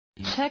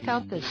Check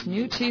out this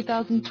new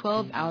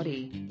 2012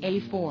 Audi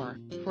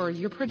A4. For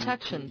your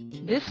protection,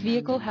 this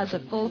vehicle has a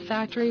full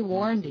factory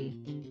warranty.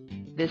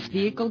 This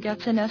vehicle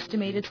gets an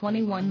estimated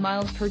 21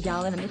 miles per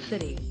gallon in the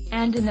city,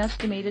 and an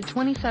estimated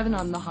 27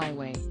 on the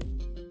highway.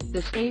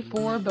 This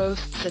A4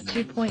 boasts a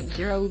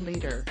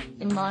 2.0-liter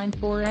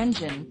inline-4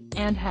 engine,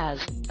 and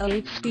has a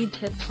 8-speed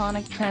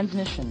Tiptronic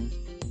transmission.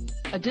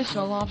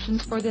 Additional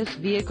options for this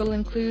vehicle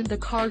include the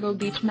cargo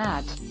beach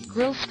mat,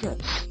 grille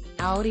strips,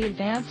 Audi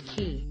advanced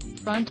key,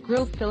 front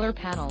grille filler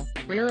panel,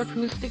 rear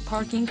acoustic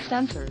parking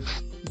sensors,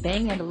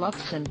 Bang &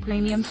 Olufsen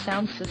premium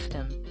sound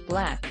system,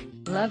 black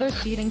leather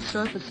seating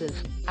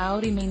surfaces,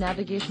 Audi May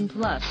Navigation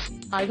Plus,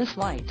 IBIS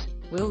Light,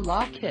 wheel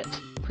lock kit,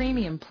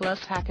 Premium Plus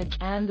package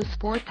and the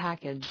Sport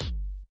package.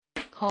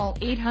 Call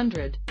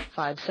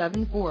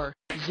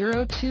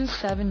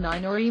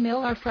 800-574-0279 or email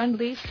our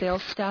friendly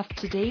sales staff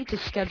today to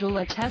schedule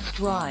a test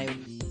drive.